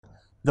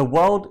The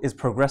world is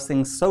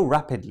progressing so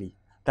rapidly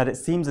that it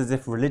seems as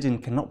if religion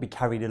cannot be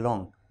carried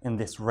along in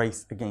this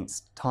race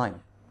against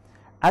time.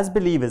 As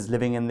believers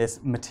living in this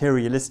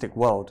materialistic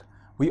world,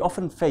 we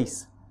often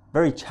face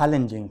very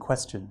challenging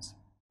questions.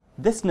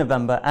 This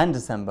November and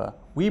December,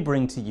 we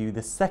bring to you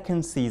the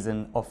second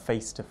season of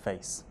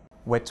Face2Face,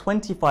 where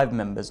 25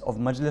 members of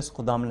Majlis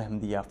Khuddam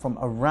al-Ahmadiyya from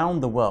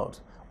around the world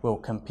will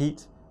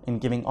compete in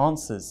giving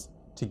answers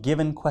to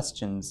given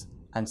questions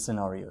and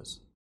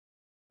scenarios.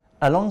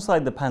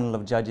 Alongside the panel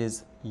of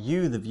judges,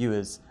 you, the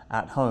viewers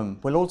at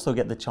home, will also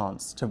get the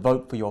chance to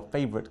vote for your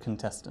favorite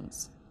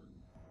contestants.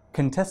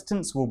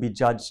 Contestants will be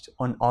judged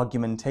on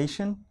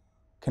argumentation,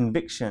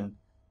 conviction,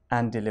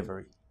 and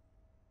delivery.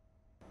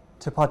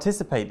 To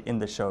participate in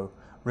the show,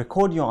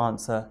 record your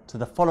answer to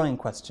the following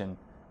question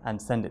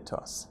and send it to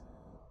us.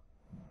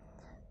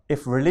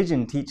 If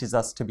religion teaches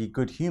us to be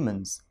good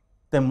humans,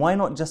 then why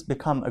not just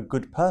become a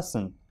good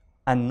person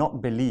and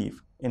not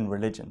believe in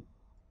religion?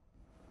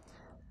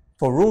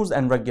 For rules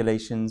and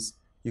regulations,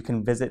 you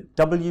can visit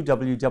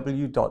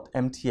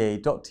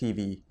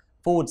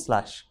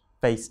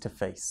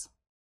www.mta.tv/face2face.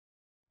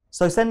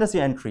 So send us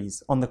your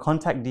entries on the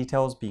contact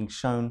details being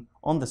shown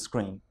on the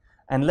screen,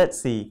 and let's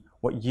see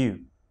what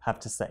you have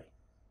to say.